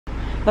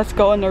let's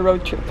go on a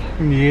road trip.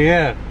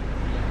 Yeah.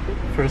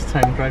 First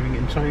time driving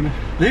in China.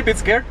 A little bit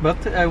scared, but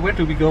where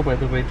do we go, by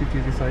the way? Did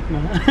you decide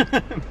now?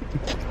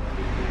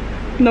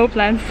 No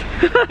plans.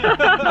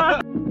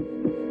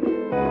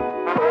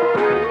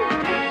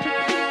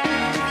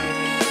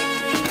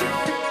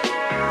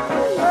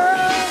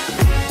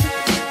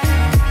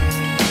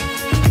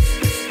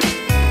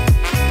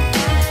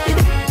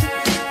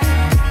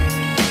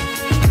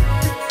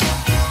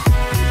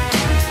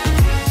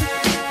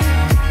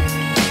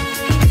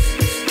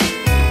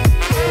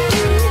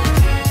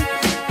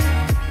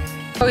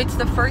 So it's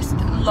the first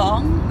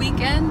long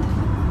weekend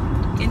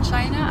in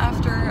China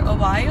after a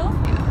while.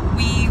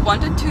 We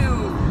wanted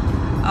to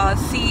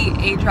see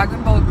a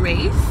Dragon Boat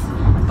race,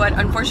 but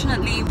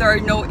unfortunately there are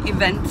no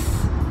events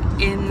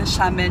in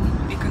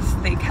Xiamen because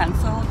they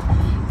cancelled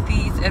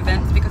these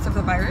events because of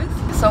the virus.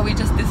 So we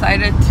just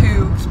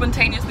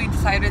spontaneously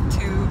decided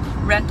to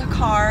rent a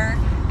car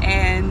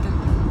and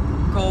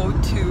go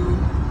to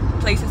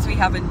places we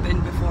haven't been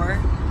before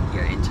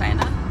here in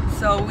China.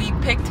 So we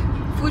picked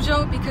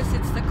Fuzhou because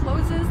it's the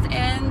closest,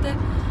 and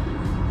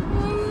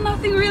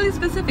nothing really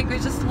specific. We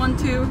just want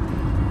to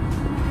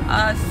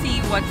see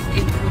what's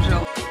in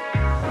Fuzhou.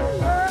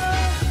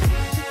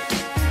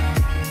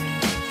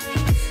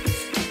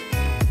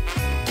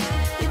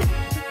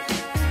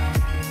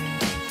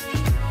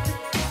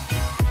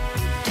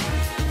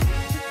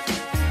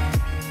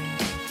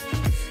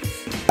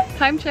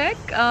 Time check,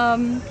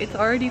 it's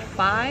already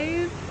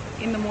 5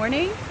 in the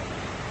morning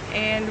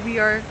and we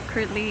are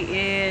currently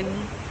in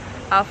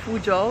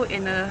Fuzhou,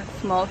 in a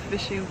small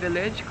fishing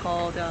village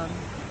called,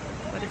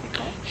 what is it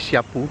called?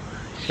 Xiapu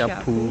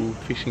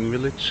fishing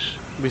village.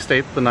 We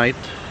stayed the night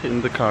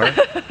in the car.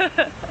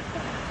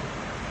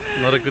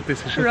 Not a good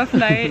decision. Rough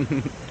night.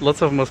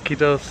 Lots of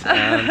mosquitoes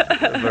and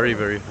very,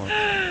 very hot.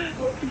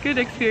 Good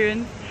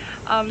experience.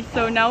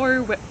 So now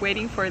we're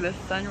waiting for the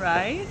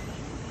sunrise.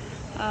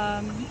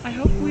 I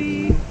hope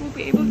we will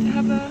be able to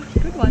have a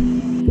good one.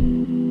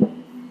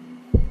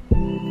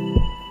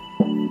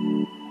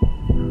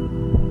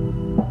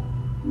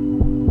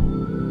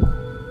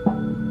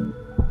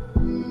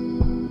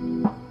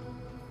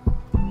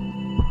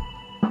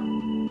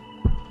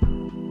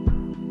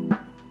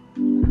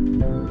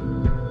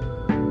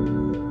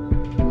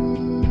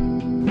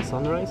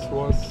 Sunrise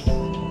was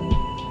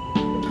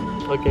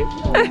okay.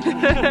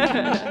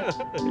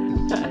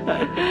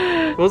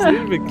 It was a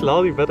little bit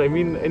cloudy, but I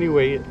mean,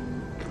 anyway,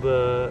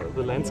 the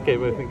landscape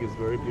I think is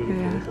very beautiful,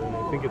 yeah. And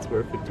I think it's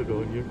worth it to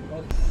go here.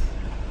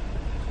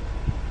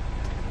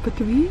 But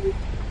we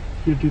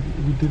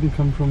didn't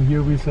come from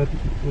here. We said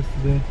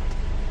yesterday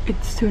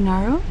it's too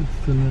narrow.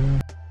 It's too narrow.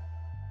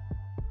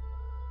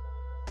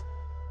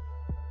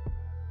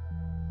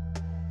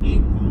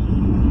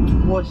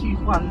 我喜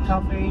欢咖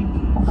啡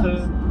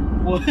喝，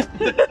我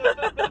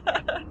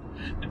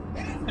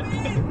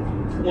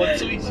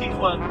最喜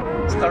欢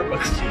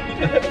Starbucks。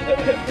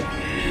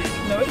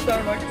 No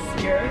Starbucks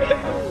here.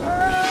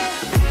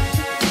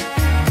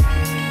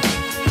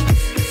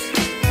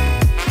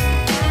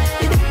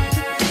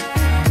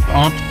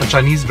 On a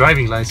Chinese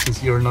driving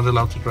license, you're not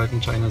allowed to drive in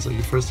China, so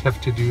you first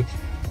have to do,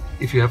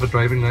 if you have a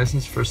driving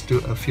license, first do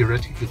a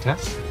theoretical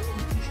test.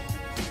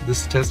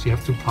 This test you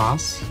have to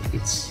pass.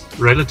 It's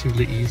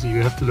relatively easy.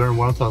 You have to learn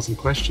 1,000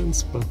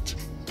 questions, but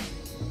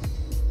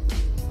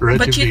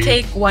But you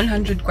take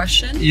 100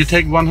 questions? You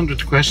take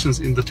 100 questions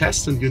in the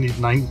test and you need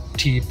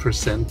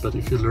 90%, but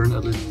if you learn a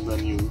little,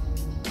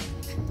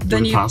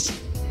 then you pass.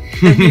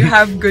 Then you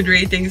have good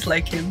ratings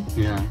like him.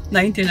 Yeah.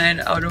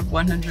 99 out of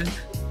 100.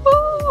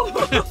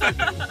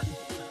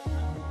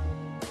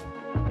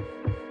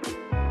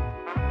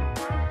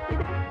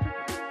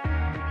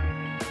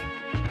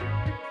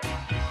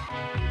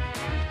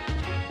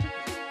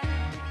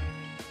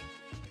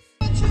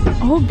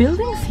 Oh,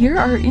 buildings here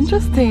are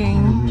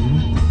interesting.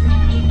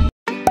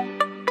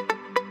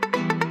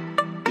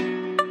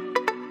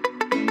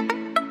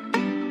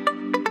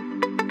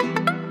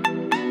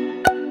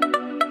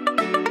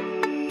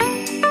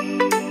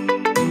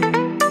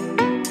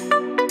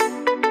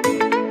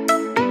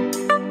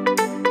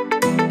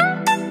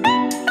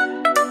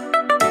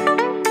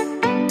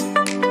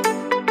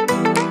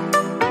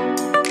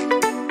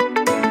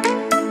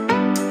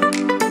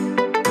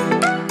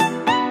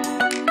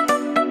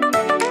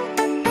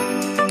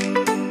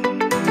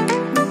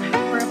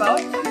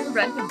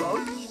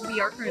 We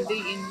are currently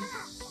in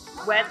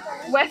West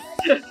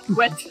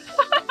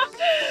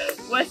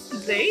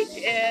Lake,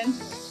 and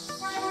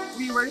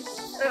we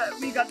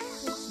got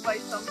spooked by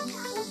some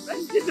old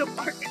men in the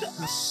park.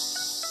 There's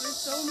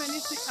so many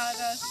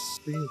cicadas.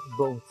 This is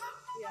boat.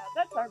 Yeah,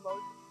 that's our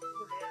boat.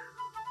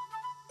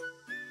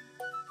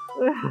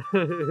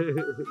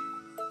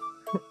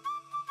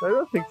 I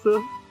don't think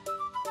so.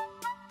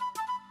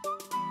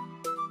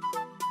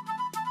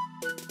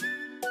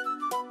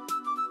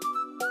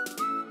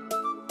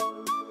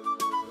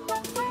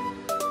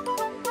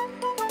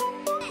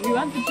 We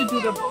wanted to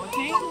do the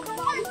boating,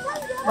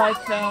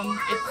 but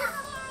it's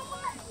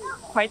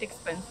quite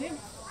expensive.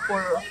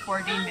 For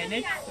 40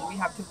 minutes we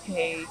have to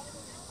pay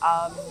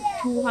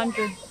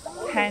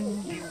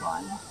 210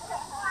 yuan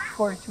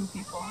for 2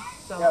 people.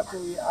 So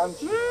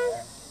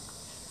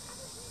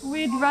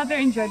we'd rather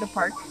enjoy the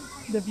park,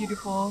 the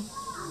beautiful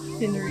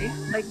scenery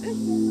like this.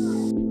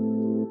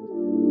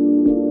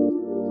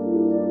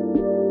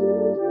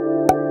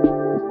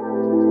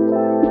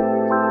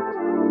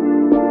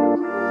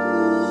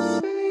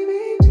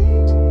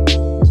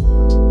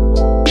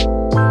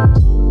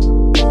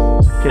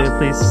 Can you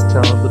please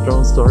tell the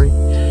drone story?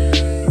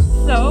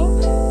 So,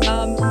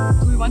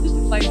 we wanted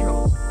to fly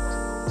drone.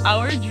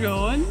 Our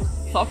drone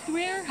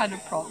software had a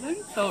problem,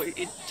 so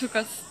it took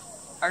us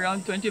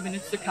around 20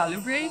 minutes to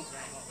calibrate.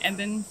 And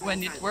then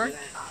when it worked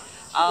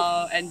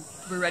and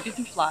we're ready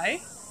to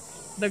fly,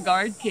 the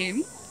guard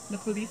came, the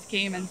police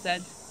came and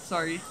said,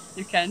 sorry,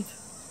 you can't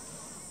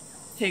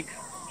take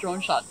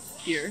drone shots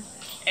here.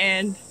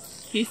 And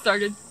he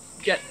started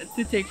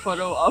to take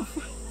photo of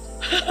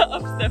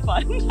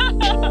Stefan.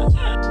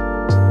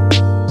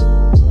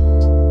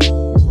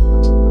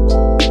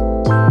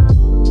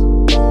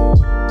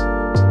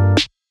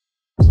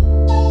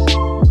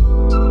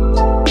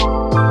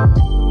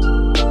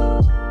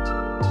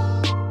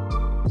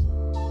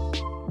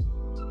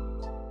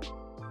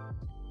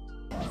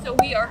 So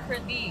we are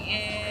currently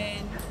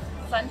in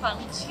Sanfang.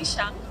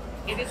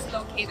 It is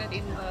located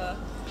in the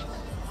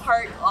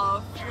heart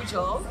of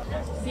Fuzhou.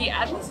 The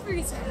atmosphere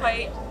is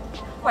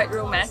quite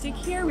romantic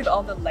here with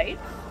all the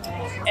lights,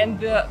 and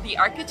the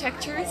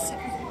architectures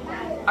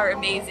are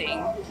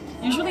amazing.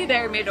 Usually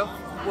they're made of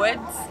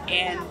woods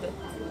and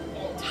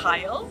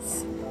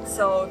tiles,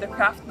 so the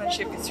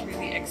craftsmanship is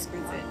really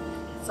exquisite.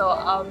 So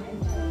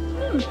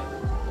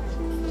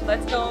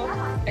let's go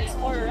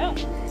explore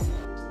around.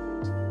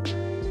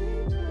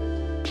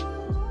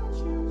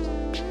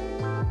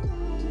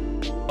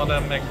 On a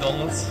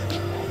McDonald's,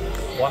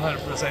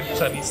 100%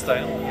 Chinese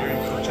style here in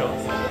Fuzhou.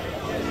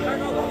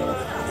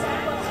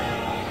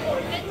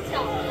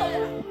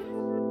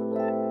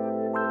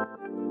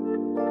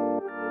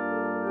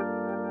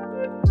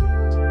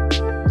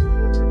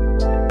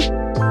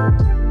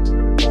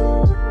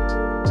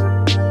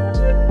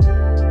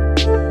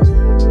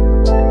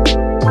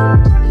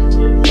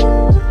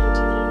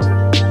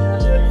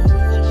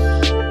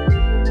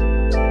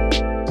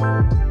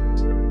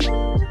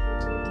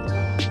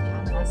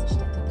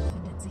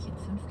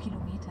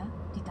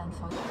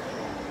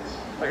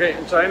 Okay,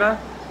 in China,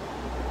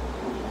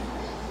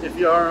 if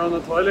you are on a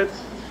toilet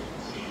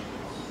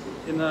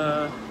in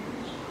a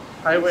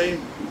highway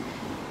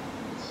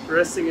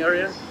resting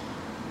area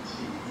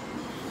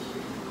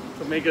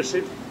to make a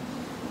shit,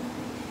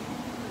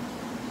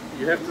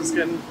 you have to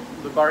scan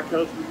the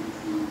barcode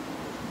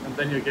and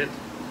then you get,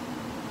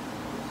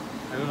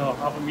 I don't know,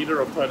 half a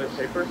meter of toilet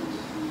paper.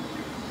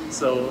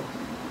 So,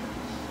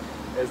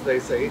 as they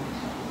say,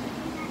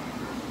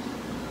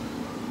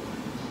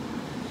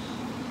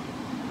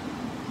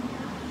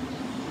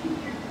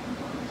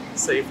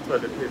 save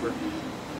toilet paper.